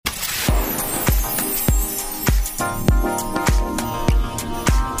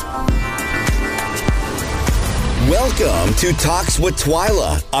Welcome to Talks with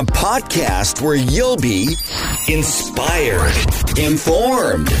Twyla, a podcast where you'll be inspired,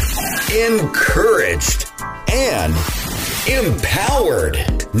 informed, encouraged, and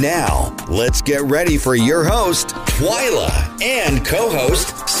empowered. Now, let's get ready for your host, Twyla, and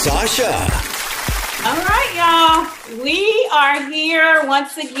co-host, Sasha. All right, y'all. We are here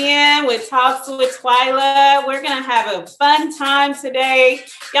once again with Talks with Twyla. We're going to have a fun time today.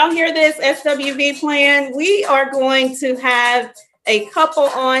 Y'all hear this SWV plan? We are going to have a couple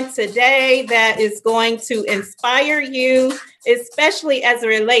on today that is going to inspire you, especially as it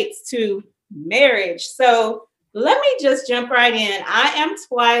relates to marriage. So let me just jump right in. I am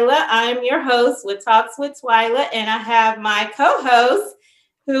Twyla. I'm your host with Talks with Twyla, and I have my co-host,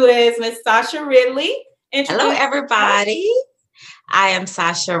 who is Miss Sasha Ridley. Hello, everybody. I am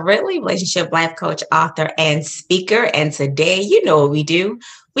Sasha Ridley, relationship life coach, author, and speaker. And today, you know what we do.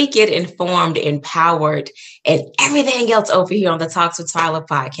 We get informed, empowered, and everything else over here on the Talks with Twyla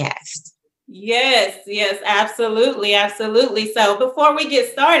podcast. Yes, absolutely. So before we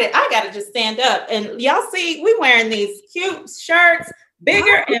get started, I got to just stand up. And y'all see, we wearing these cute shirts,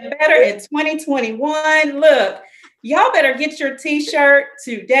 bigger and better in 2021. Look. Y'all better get your t-shirt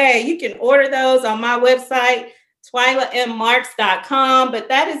today. You can order those on my website, TwylaMMarks.com. But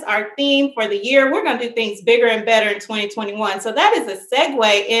that is our theme for the year. We're going to do things bigger and better in 2021. So that is a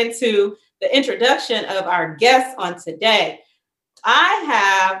segue into the introduction of our guests on today. I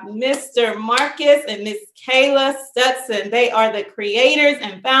have Mr. Marcus and Miss Kayla Stutson. They are the creators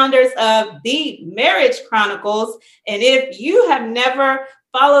and founders of The Marriage Chronicles. And if you have never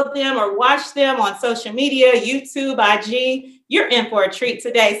followed them or watched them on social media, YouTube, IG, you're in for a treat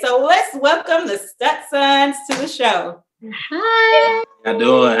today. So let's welcome the Stutsons to the show. Hi. How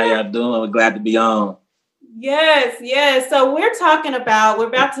y'all doing? We're glad to be on. Yes. So we're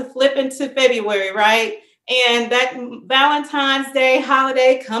about to flip into February, right? And that Valentine's Day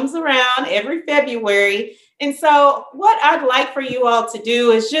holiday comes around every February. And so what I'd like for you all to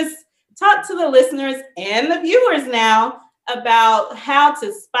do is just talk to the listeners and the viewers now about how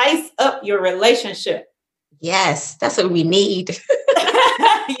to spice up your relationship. Yes, that's what we need.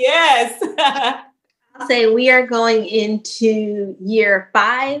 Yes. I'll say we are going into year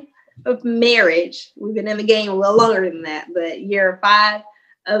 5 of marriage. We've been in the game a little longer than that, but year 5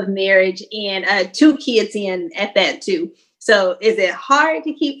 of marriage and 2 kids in at that too. So is it hard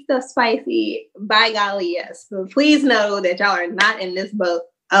to keep stuff spicy? By golly, yes. But please know that y'all are not in this boat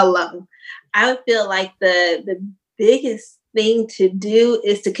alone. I feel like the biggest thing to do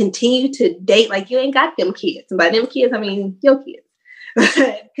is to continue to date like you ain't got them kids. And by them kids, I mean your kids.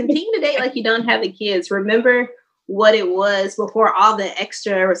 Continue to date like you don't have the kids. Remember what it was before all the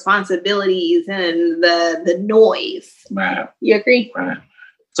extra responsibilities and the noise. Right. You agree? Right.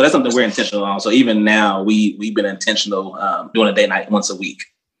 So that's something we're intentional on. So even now, we've been intentional doing a date night once a week.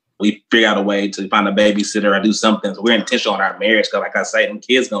 We figure out a way to find a babysitter or do something. So we're intentional on our marriage. Because like I say, them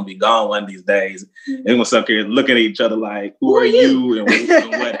kids going to be gone one of these days. And we're going to start here looking at each other like, who are you and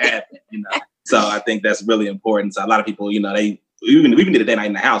what happened? You know. So I think that's really important. So a lot of people, you know, we even did a date night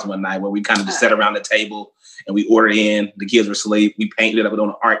in the house one night where we kind of just sat around the table and we ordered in. The kids were asleep. We painted it up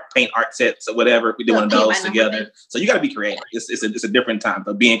on paint art sets or whatever. We did one of those together. So you got to be creative. It's a different time,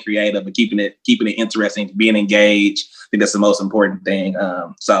 but being creative and keeping it interesting, being engaged. I think that's the most important thing.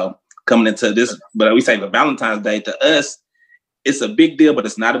 So coming into this, but we say the Valentine's Day to us, it's a big deal, but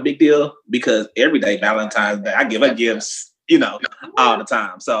it's not a big deal because every day Valentine's Day, I give her gifts, you know, all the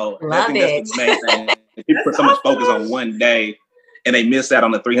time. So I think that's the main thing. If people put so much focus on one day and they miss out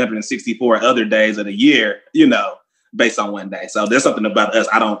on the 364 other days of the year, you know, based on one day. So there's something about us.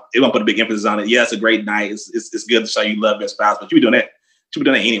 It won't put a big emphasis on it. Yeah, it's a great night. It's good to show you love your spouse, but you be doing that. You be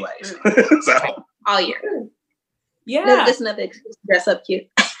doing it anyways. So all year. Yeah. That's another excuse to dress up cute.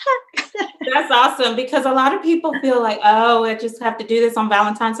 That's awesome because a lot of people feel like, oh, I just have to do this on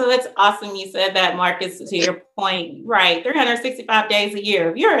Valentine's. So that's awesome. You said that, Marcus, to your point, right? 365 days a year.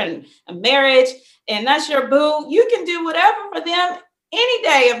 If you're in a marriage and that's your boo, you can do whatever for them any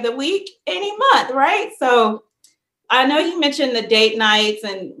day of the week, any month, right? So I know you mentioned the date nights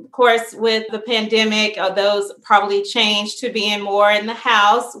and of course with the pandemic, those probably changed to being more in the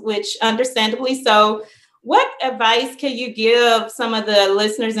house, which understandably so. What advice can you give some of the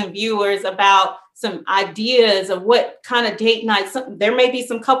listeners and viewers about some ideas of what kind of date nights? There may be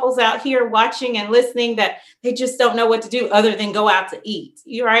some couples out here watching and listening that they just don't know what to do other than go out to eat.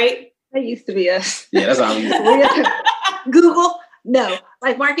 You right? That used to be us. Yeah, that's how we used to. Google. No,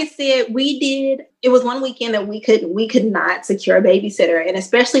 like Marcus said, it was one weekend that we could not secure a babysitter. And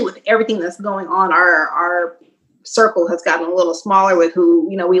especially with everything that's going on, our circle has gotten a little smaller with who,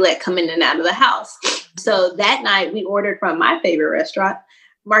 we let come in and out of the house. So that night we ordered from my favorite restaurant.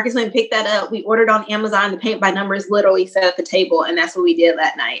 Marcus went and picked that up. We ordered on Amazon. The paint by numbers literally set at the table. And that's what we did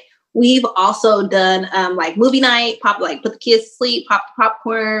that night. We've also done like movie night, put the kids to sleep, pop the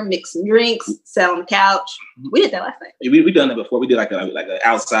popcorn, mix some drinks, sit on the couch. We did that last night. We done that before. We did like a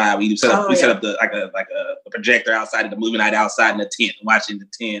outside. We set up the like a projector outside of the movie night outside in the tent, watching the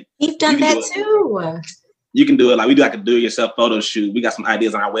tent. We've done that too. You can do it. Like we do like a do-it-yourself photo shoot. We got some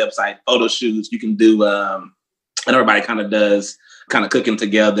ideas on our website. Photo shoots. You can do. And everybody kind of does cooking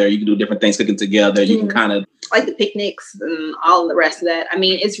together. You can do different things cooking together. You can kind of like the picnics and all the rest of that. I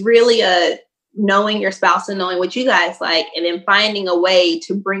mean, it's really knowing your spouse and knowing what you guys like, and then finding a way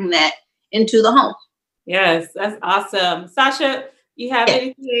to bring that into the home. Yes, that's awesome. Sasha, you have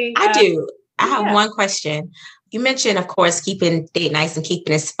anything? I do. I have one question. You mentioned, of course, keeping date nights and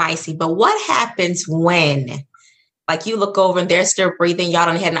keeping it spicy, but what happens when, like, you look over and they're still breathing, y'all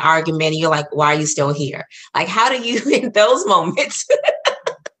done had an argument, and you're like, why are you still here? Like, how do you, in those moments,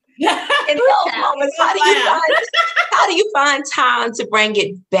 how do you find time to bring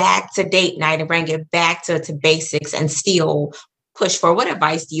it back to date night and bring it back to basics and still push for? What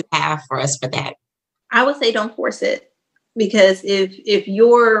advice do you have for us for that? I would say don't force it, because if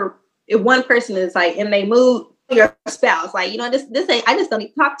one person is like in their mood, your spouse, like, this ain't, I just don't need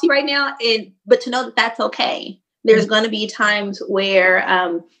to talk to you right now. But to know that that's okay. There's going to be times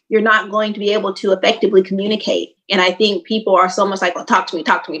where you're not going to be able to effectively communicate. And I think people are so much like, well, talk to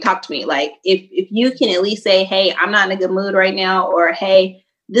me. Like, if you can at least say, hey, I'm not in a good mood right now, or, hey,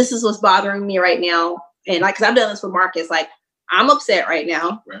 this is what's bothering me right now. And like, cause I've done this with Marcus, like, I'm upset right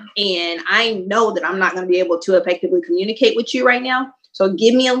now. Right. And I know that I'm not going to be able to effectively communicate with you right now. So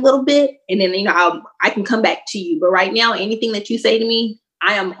give me a little bit, and then, I can come back to you. But right now, anything that you say to me,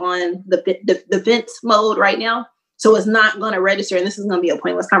 I am on the fence mode right now. So it's not going to register. And this is going to be a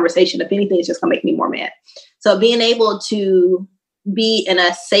pointless conversation. If anything, it's just going to make me more mad. So being able to be in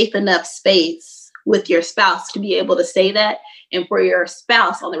a safe enough space with your spouse to be able to say that, and for your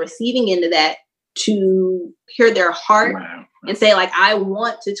spouse on the receiving end of that to hear their heart and say, like, I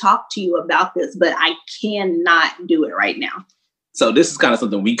want to talk to you about this, but I cannot do it right now. So this is kind of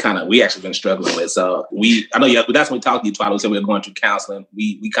something we actually been struggling with. So I know that's when we talked to you, Twyla. We said we were going through counseling.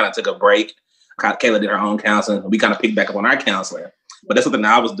 We kind of took a break. Kayla did her own counseling. We kind of picked back up on our counselor. But that's something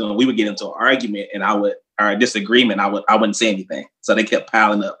that I was doing. We would get into an argument, and or a disagreement. I wouldn't say anything. So they kept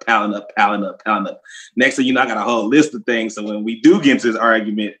piling up. Next thing you know, I got a whole list of things. So when we do get into this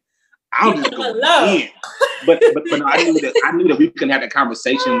argument, I'll just go in. But no, I knew that we couldn't have that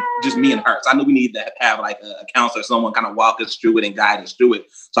conversation, just me and her. So I knew we needed to have like a counselor, someone kind of walk us through it and guide us through it.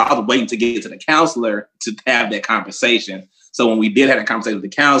 So I was waiting to get to the counselor to have that conversation. So when we did have a conversation with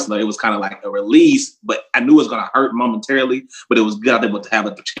the counselor, it was kind of like a release, but I knew it was going to hurt momentarily, but it was good able to have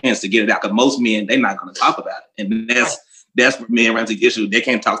a chance to get it out, because most men, they're not going to talk about it. And that's where men run into the issue. They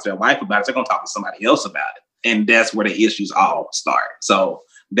can't talk to their wife about it. They're going to talk to somebody else about it. And that's where the issues all start. So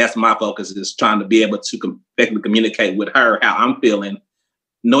that's my focus, is trying to be able to effectively communicate with her how I'm feeling.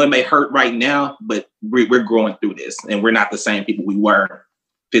 No, it may hurt right now, but we're growing through this, and we're not the same people we were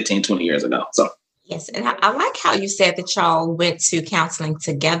 15, 20 years ago. So. Yes. And I like how you said that y'all went to counseling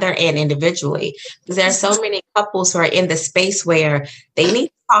together and individually, because there are so many couples who are in the space where they need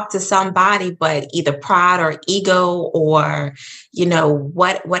to talk to somebody, but either pride or ego or,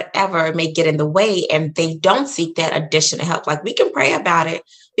 whatever may get in the way, and they don't seek that additional help. Like, we can pray about it.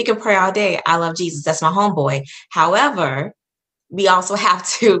 We can pray all day. I love Jesus. That's my homeboy. However, we also have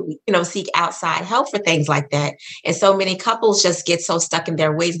to, seek outside help for things like that. And so many couples just get so stuck in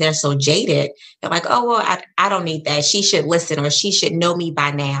their ways. They're so jaded. They're like, oh, well, I don't need that. She should listen, or she should know me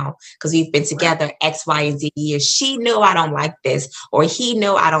by now, because we've been together X, Y, and Z years. She know I don't like this, or he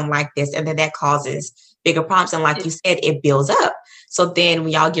know I don't like this. And then that causes bigger problems. And like you said, it builds up. So then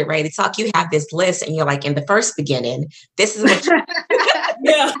when y'all get ready to talk, you have this list, and you're like, in the first beginning, this is what you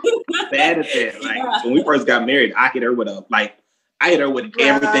bad at that. Like, when we first got married, I hit her with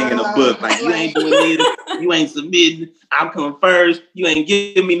everything in the book. Like, you ain't doing this, you ain't submitting, I'm coming first, you ain't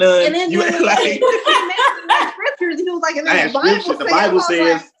giving me none. And then you ain't like scriptures, and it was like, and then the Bible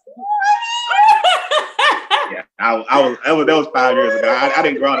says. Yeah, that was 5 years ago. I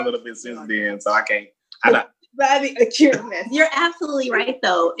didn't grow a little bit since then, so I can't. You're absolutely right,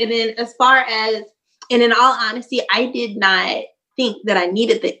 though. And then and in all honesty, I did not think that I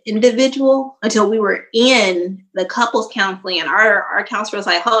needed the individual until we were in the couples counseling, and our counselor was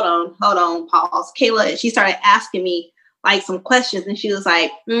like, hold on, pause. Kayla, she started asking me like some questions, and she was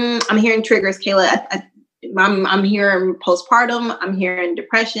like, I'm hearing triggers, Kayla. I'm hearing postpartum, I'm hearing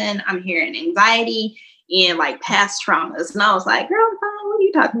depression, I'm hearing anxiety. and like past traumas. And I was like, girl, I'm fine. What are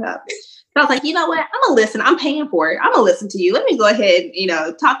you talking about? And I was like, you know what? I'm going to listen. I'm paying for it. I'm going to listen to you. Let me go ahead,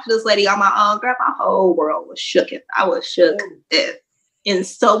 talk to this lady on my own. Girl, my whole world was shook. I was shook. And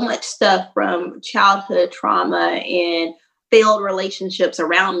so much stuff from childhood trauma and failed relationships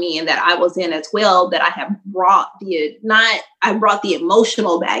around me and that I was in as well, that I have brought I brought the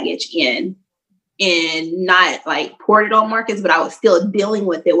emotional baggage in and not like poured it on Marcus, but I was still dealing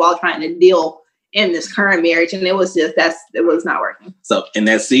with it while trying to deal in this current marriage. And it was not working. So in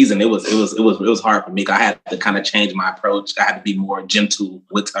that season, it was hard for me. I had to kind of change my approach. I had to be more gentle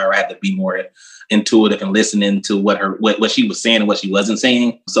with her. I had to be more intuitive and listening to what she was saying and what she wasn't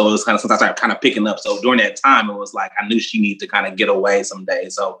saying. So it was kind of, since I started kind of picking up. So during that time, it was like, I knew she needed to kind of get away some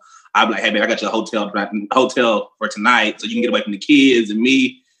days. So I'd be like, hey, man, I got you a hotel for tonight. So you can get away from the kids and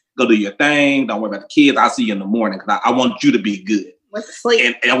me, go do your thing. Don't worry about the kids. I'll see you in the morning because I want you to be good. Went to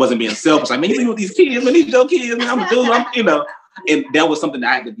sleep. And I wasn't being selfish. Like, man, you with these kids, man, these your kids, man, I'm a dude, And that was something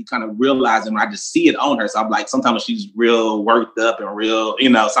that I had to be kind of realizing when I just see it on her. So I'm like, sometimes when she's real worked up and real,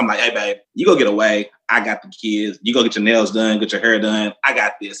 so I'm like, hey, babe, you go get away. I got the kids. You go get your nails done, get your hair done. I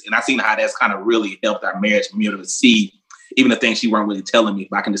got this. And I seen how that's kind of really helped our marriage for me to see even the things she weren't really telling me.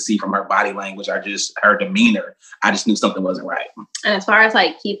 If I can just see from her body language or just her demeanor, I just knew something wasn't right. And as far as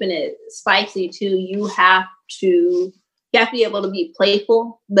like keeping it spicy too, you have to be able to be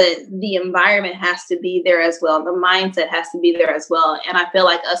playful, but the environment has to be there as well. The mindset has to be there as well. And I feel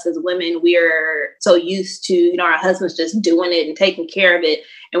like us as women, we're so used to, our husbands just doing it and taking care of it.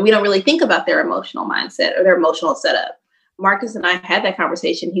 And we don't really think about their emotional mindset or their emotional setup. Marcus and I had that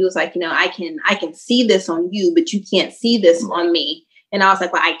conversation. He was like, I can see this on you, but you can't see this on me. And I was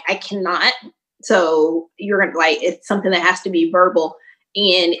like, well, I cannot. So you're going to it's something that has to be verbal.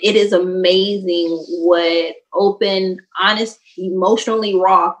 And it is amazing what open, honest, emotionally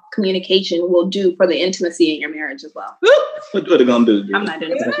raw communication will do for the intimacy in your marriage as well. What are they going to do? I'm not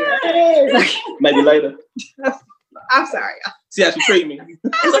doing this. Maybe later. I'm sorry. See how she treat me.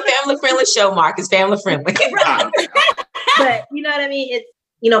 It's a family-friendly show, Mark. It's family-friendly. But you know what I mean?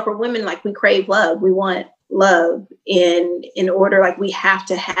 It's, for women, like we crave love. We want love. And in order, like we have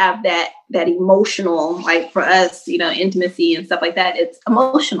to have that emotional, like for us, intimacy and stuff like that, it's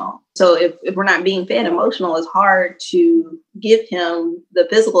emotional. So if we're not being fed emotional, it's hard to give him the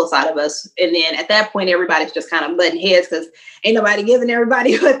physical side of us. And then at that point, everybody's just kind of butting heads because ain't nobody giving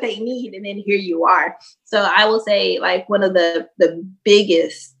everybody what they need. And then here you are. So I will say like one of the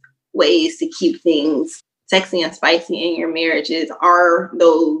biggest ways to keep things sexy and spicy in your marriages are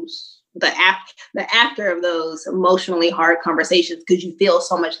the after of those emotionally hard conversations, because you feel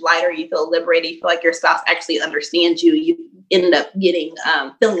so much lighter, you feel liberated, you feel like your spouse actually understands you. You end up getting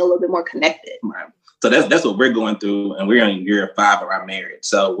feeling a little bit more connected. Right. So that's what we're going through, and we're in year 5 of our marriage.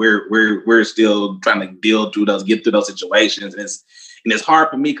 So we're still trying to get through those situations, and it's hard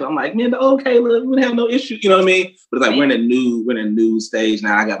for me because I'm like, man, okay, look, we have no issue, you know what I mean? But it's like we're in a new stage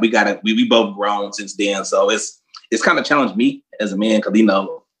now. We both grown since then, so it's kind of challenged me as a man because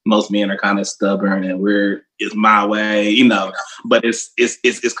most men are kind of stubborn and it's my way, but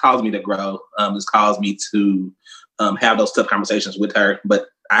it's caused me to grow. It's caused me to have those tough conversations with her, but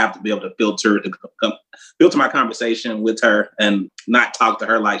I have to be able to filter my conversation with her and not talk to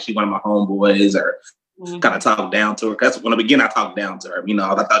her like she's one of my homeboys or kind of talk down to her. Because when I began, I talked down to her.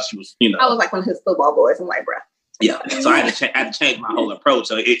 I thought she was, I was like one of his football boys. I'm like, bro. Yeah. So I had to change my whole approach.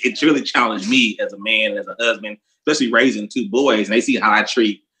 So it really challenged me as a man, as a husband, especially raising 2 boys, and they see how I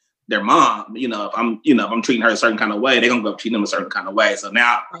treat their mom. If I'm treating her a certain kind of way, they're gonna go treat them a certain kind of way. So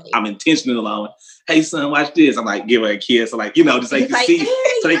now I'm intentional on, hey son, watch this. I'm like, give her a kiss. So like, just so they can see, me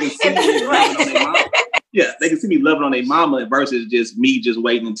loving on their mama. Yeah, they can see me loving on their mama versus just me just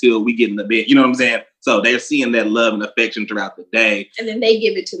waiting until we get in the bed. You know what I'm saying? So they're seeing that love and affection throughout the day. And then they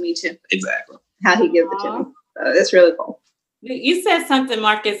give it to me too. Exactly. How he gives it to me. So it's really cool. You said something,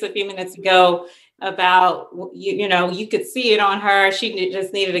 Marcus, a few minutes ago about, you could see it on her. She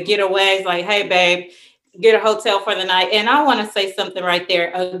just needed to get away. It's like, hey, babe, get a hotel for the night. And I want to say something right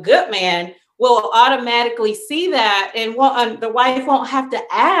there. A good man will automatically see that, and the wife won't have to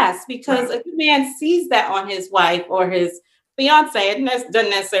ask, because a good man sees that on his wife or his fiance. It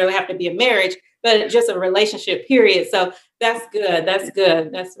doesn't necessarily have to be a marriage, but just a relationship, period. So that's good. That's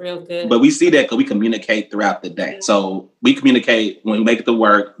good. That's real good. But we see that because we communicate throughout the day. So we communicate when we make it to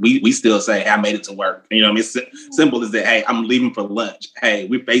work. We still say, hey, I made it to work. It's simple as that. Hey, I'm leaving for lunch. Hey,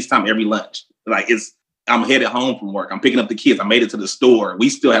 we FaceTime every lunch. Like I'm headed home from work. I'm picking up the kids. I made it to the store. We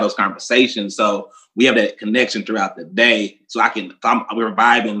still have those conversations. So we have that connection throughout the day. So we're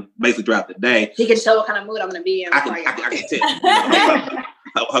vibing basically throughout the day. He can tell what kind of mood I'm going to be in. I can tell.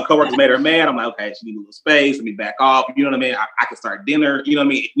 her coworkers made her mad. I'm like, okay, she needs a little space. Let me back off. You know what I mean? I can start dinner. You know what I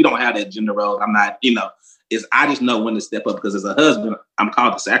mean? We don't have that gender role. I'm not, I just know when to step up because as a husband, I'm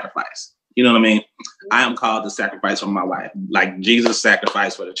called to sacrifice. You know what I mean? I am called to sacrifice for my wife. Like Jesus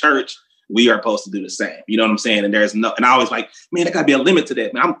sacrificed for the church. We are supposed to do the same. You know what I'm saying? And and I always like, man, there gotta be a limit to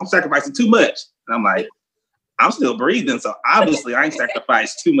that. Man, I'm sacrificing too much. And I'm like, I'm still breathing. So obviously I ain't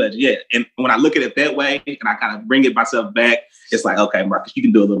sacrificed too much yet. And when I look at it that way and I kind of bring it myself back, it's like, okay, Marcus, you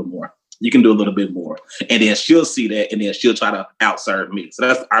can do a little more. You can do a little bit more. And then she'll see that and then she'll try to outserve me. So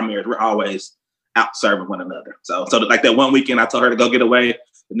that's our marriage. We're always outserving one another. So like that one weekend I told her to go get away.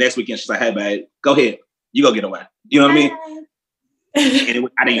 The next weekend she's like, hey, babe, go ahead. You go get away. You know what I mean? And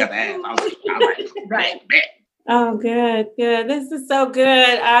I didn't have to ask. I was like, right. Oh, good. This is so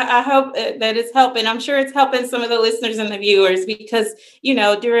good. I hope that it's helping. I'm sure it's helping some of the listeners and the viewers because,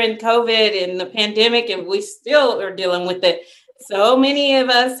 during COVID and the pandemic, and we still are dealing with it. So many of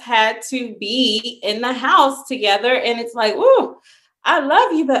us had to be in the house together. And it's like, whoa, I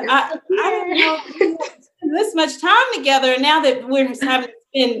love you, but I don't know if we spend this much time together. And now that we're having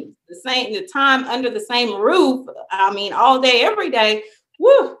to spend the time under the same roof, all day, every day,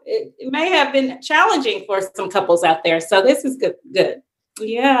 it may have been challenging for some couples out there. So this is good.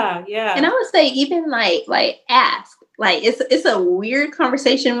 Yeah. And I would say even like ask, like it's a weird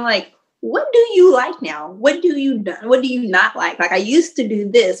conversation. Like, what do you like now? What do you not like? Like I used to do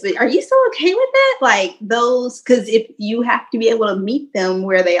this, but are you still okay with that? Like those, because if you have to be able to meet them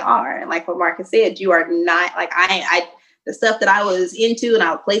where they are, and like what Marcus said, you are not like I the stuff that I was into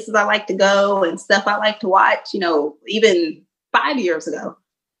and places I like to go and stuff I like to watch. Even 5 years ago,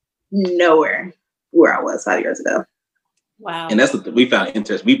 nowhere where I was 5 years ago. Wow. And that's what we found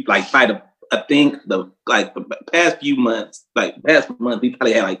interesting. We I think the past few months, we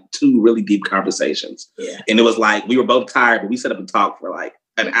probably had 2 really deep conversations. Yeah. And it was like, we were both tired, but we set up and talked for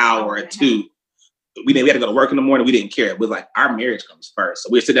an hour or 2. We had to go to work in the morning. We didn't care. It was like our marriage comes first. So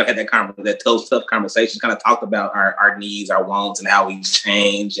we sitting down, had that tough conversation, kind of talked about our needs, our wants, and how we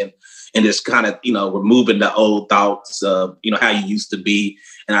change, and just kind of, removing the old thoughts of, how you used to be.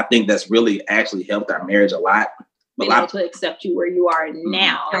 And I think that's really actually helped our marriage a lot. Being able to accept you where you are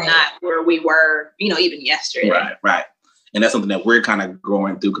now, not where we were, even yesterday. Right. And that's something that we're kind of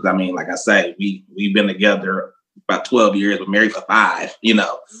growing through. Because like I say, we've been together about 12 years, but married for 5,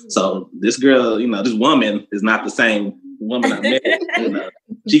 So this girl, this woman is not the same woman I met.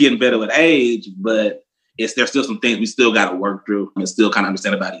 She getting better with age, but there's still some things we still got to work through and still kind of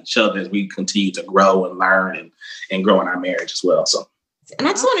understand about each other as we continue to grow and learn and grow in our marriage as well. So. And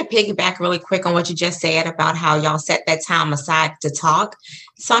I just want to piggyback really quick on what you just said about how y'all set that time aside to talk.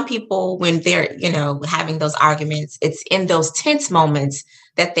 Some people, when they're, having those arguments, it's in those tense moments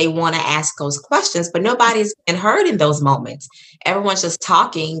that they want to ask those questions, but nobody's been heard in those moments. Everyone's just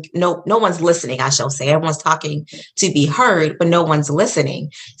talking. No one's listening, I shall say. Everyone's talking to be heard, but no one's listening.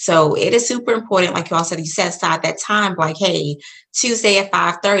 So it is super important, like you all said, you set aside that time, like, hey, Tuesday at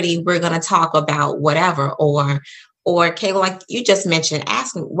 5:30, we're going to talk about whatever, or Kayla, like you just mentioned,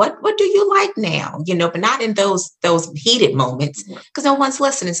 asking, what do you like now? But not in those heated moments because no one's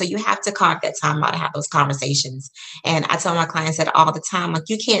listening. So you have to carve that time out to have those conversations. And I tell my clients that all the time, like,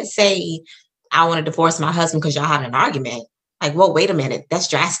 you can't say, I want to divorce my husband because y'all had an argument. Like, well, wait a minute, that's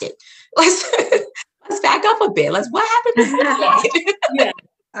drastic. Let's back up a bit. What happened? Yeah,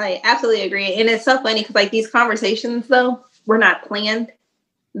 I absolutely agree. And it's so funny because these conversations, though, were not planned.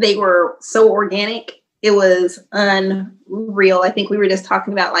 They were so organic. It was unreal. I think we were just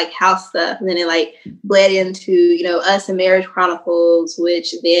talking about house stuff, and then it bled into, us and Marriage Chronicles,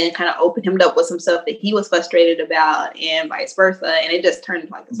 which then kind of opened him up with some stuff that he was frustrated about and vice versa. And it just turned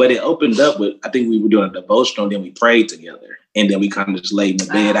But it opened up with, I think we were doing a devotional, and then we prayed together. And then we kind of just laid in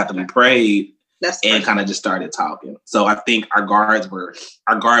the bed after we prayed and kind of just started talking. So I think our guards were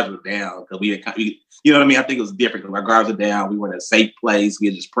down because we you know what I mean? I think it was different. Our guards were down. We were in a safe place. We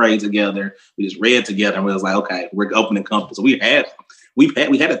had just prayed together. We just read together, and we was like, okay, we're open and comfortable. So we had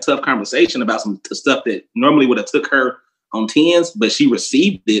a tough conversation about some stuff that normally would have took her on 10s, but she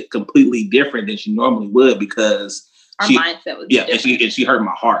received it completely different than she normally would because our mindset was different. And she hurt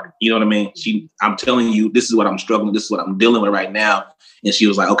my heart. You know what I mean? I'm telling you, this is what I'm struggling. This is what I'm dealing with right now. And she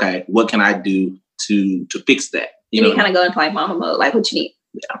was like, okay, what can I do to fix that? You kind of go into mama mode, what you need.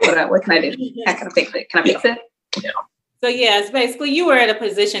 Yeah. What can I do? How can I fix it? Can I fix it? Yeah. So yes, basically you were in a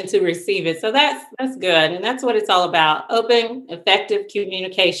position to receive it. So that's good. And that's what it's all about. Open, effective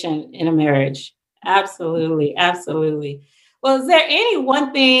communication in a marriage. Absolutely. Absolutely. Well, is there any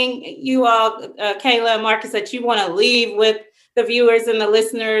one thing you all, Kayla and Marcus, that you want to leave with the viewers and the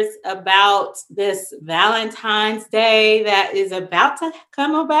listeners about this Valentine's Day that is about to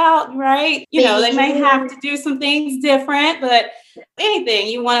come about, right? You know, they may have to do some things different, but anything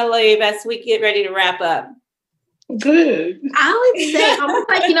you want to leave as we get ready to wrap up? Good. I would say almost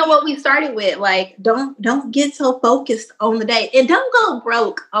like, you know what we started with, like don't get so focused on the day, and don't go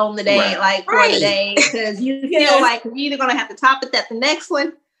broke on the day, for the day, because you feel like you're either gonna have to top it at the next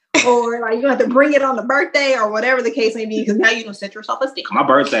one, or like you're gonna have to bring it on the birthday or whatever the case may be, because now you're gonna set your self-esteem. My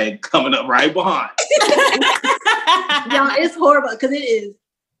birthday coming up right behind. Y'all, it's horrible because it is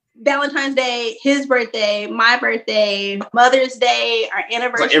Valentine's Day, his birthday, my birthday, Mother's Day, our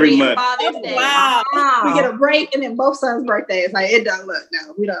anniversary, and Father's Day. Wow. We get a break, and then both sons' birthdays. Like, it don't look,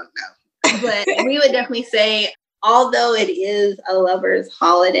 no, we don't know. But we would definitely say, although it is a lover's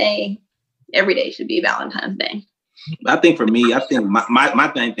holiday, every day should be Valentine's Day. I think for me,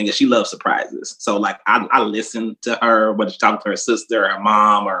 my main thing is she loves surprises. So like I listen to her, whether she's talking to her sister, or her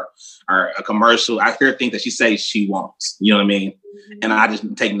mom, or a commercial. I hear things that she says she wants. You know what I mean? And I just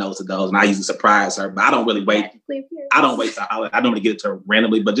take notes of those, and I usually surprise her. But I don't really wait. I don't wait till holiday. I don't really get it to her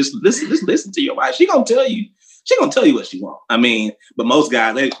randomly. But just listen to your wife. She gonna tell you. She gonna tell you what she wants. I mean, but most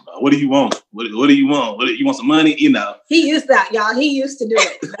guys, what do you want? What do you want? What do you want? Some money? You know. He used that, y'all. He used to do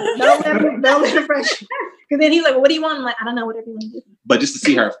it. Don't let him pressure. Because then he's like, well, what do you want? I'm like, I don't know, whatever you want to do. But just to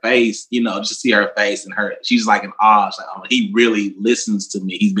see her face, just to see her face and she's like in awe. She's like, oh, he really listens to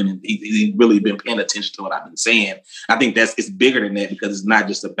me. He's really been paying attention to what I've been saying. I think it's bigger than that, because it's not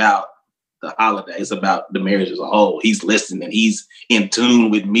just about the holiday. It's about the marriage as a whole. He's listening. He's in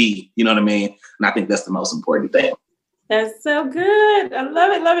tune with me. You know what I mean? And I think that's the most important thing. That's so good. I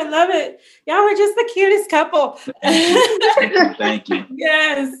love it, love it, love it. Y'all are just the cutest couple. Thank you.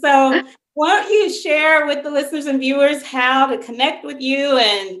 Yes. So why don't you share with the listeners and viewers how to connect with you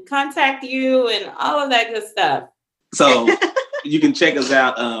and contact you and all of that good stuff? So you can check us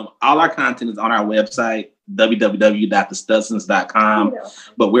out. All our content is on our website, www.thestudsons.com.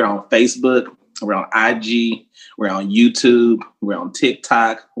 But we're on Facebook, we're on IG, we're on YouTube, we're on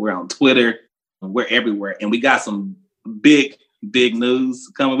TikTok, we're on Twitter, we're everywhere. And we got some big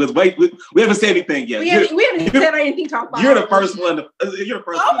news coming with. Wait, we haven't said anything yet. We haven't said anything to talk about. You're the first one. You're the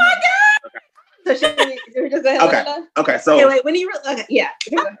first one. Oh my God. So should we just go ahead? Okay. So wait. When you yeah.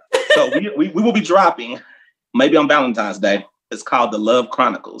 So we will be dropping maybe on Valentine's Day. It's called The Love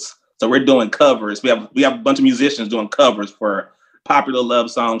Chronicles. So we're doing covers. We have a bunch of musicians doing covers for popular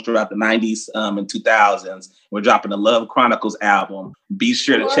love songs throughout the 90s and 2000s. We're dropping the Love Chronicles album. Be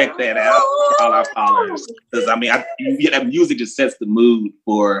sure to check that out for all our followers. Because that music just sets the mood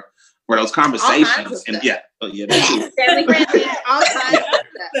for those conversations. And that's true. All kinds of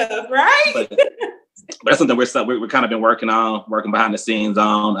stuff, right? But that's something we're kind of been working behind the scenes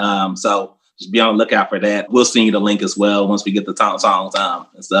on. So just be on the lookout for that. We'll send you the link as well once we get the songs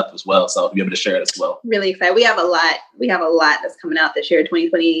and stuff as well. So you'll be able to share it as well. Really excited. We have a lot that's coming out this year.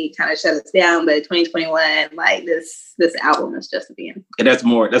 2020 kind of shut us down, but 2021, like this album is just the beginning. And that's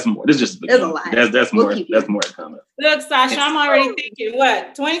more. This is just the beginning. There's a lot. That's more. That's more coming. Look, Sasha, I'm already thinking,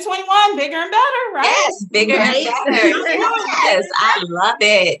 what, 2021, bigger and better, right? Yes, bigger and better. Yes, I love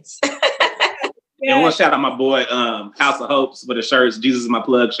it. And I want to shout out my boy, House of Hopes, for the shirts. Jesus is my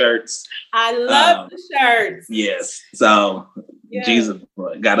plug shirts. I love the shirts. Yes. So Jesus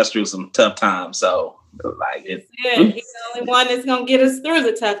got us through some tough times. So like it. He's the only one that's gonna get us through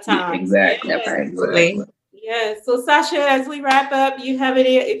the tough times. Exactly. Yes. Absolutely. Yes. So Sasha, as we wrap up, you have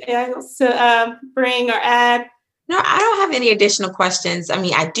any else to bring or add? No, I don't have any additional questions. I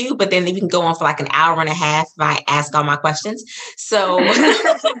mean, I do, but then we can go on for like an hour and a half if I ask all my questions. So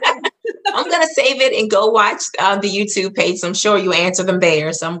I'm gonna save it and go watch the YouTube page. So I'm sure you answer them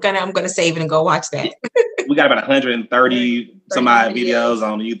there. So I'm gonna save it and go watch that. We got about 130 some odd videos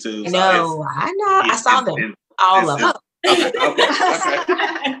on YouTube. No, I know. I saw them. All of them. Okay.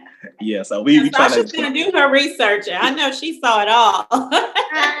 Yeah, so we Sasha's gonna do her research. I know she saw it all.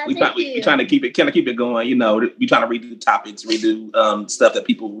 we trying to keep it going. We trying to redo topics, stuff that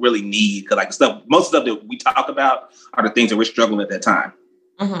people really need. Because most stuff that we talk about are the things that we're struggling at that time.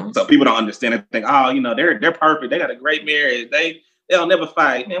 Mm-hmm. So people don't understand it. Think, they're perfect. They got a great marriage. They'll never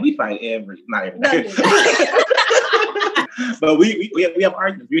fight. Man, we fight not every day. But we have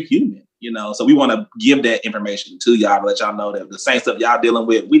arguments. We're human, So we want to give that information to y'all to let y'all know that the same stuff y'all dealing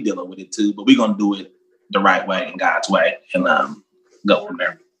with, we dealing with it too. But we're gonna do it the right way, in God's way, and go from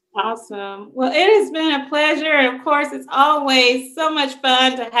there. Awesome. Well, it has been a pleasure. And of course, it's always so much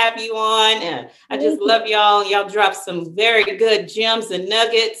fun to have you on. And I just love y'all. Y'all drop some very good gems and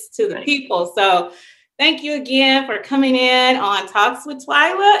nuggets to the people. So thank you again for coming in on Talks with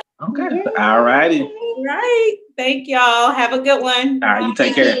Twyla. Okay. All righty. Right. Thank y'all. Have a good one. All right. You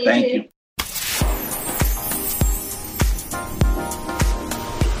take care. Thank you.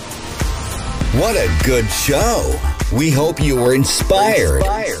 What a good show. We hope you were inspired,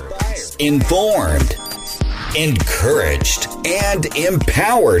 informed, encouraged, and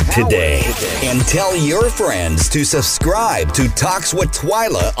empowered today. And tell your friends to subscribe to Talks with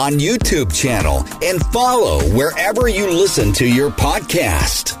Twyla on YouTube channel and follow wherever you listen to your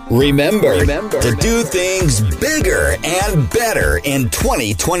podcast. Remember to do things bigger and better in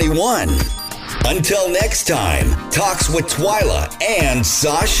 2021. Until next time, Talks with Twyla and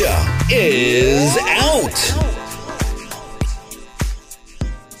Sasha is out.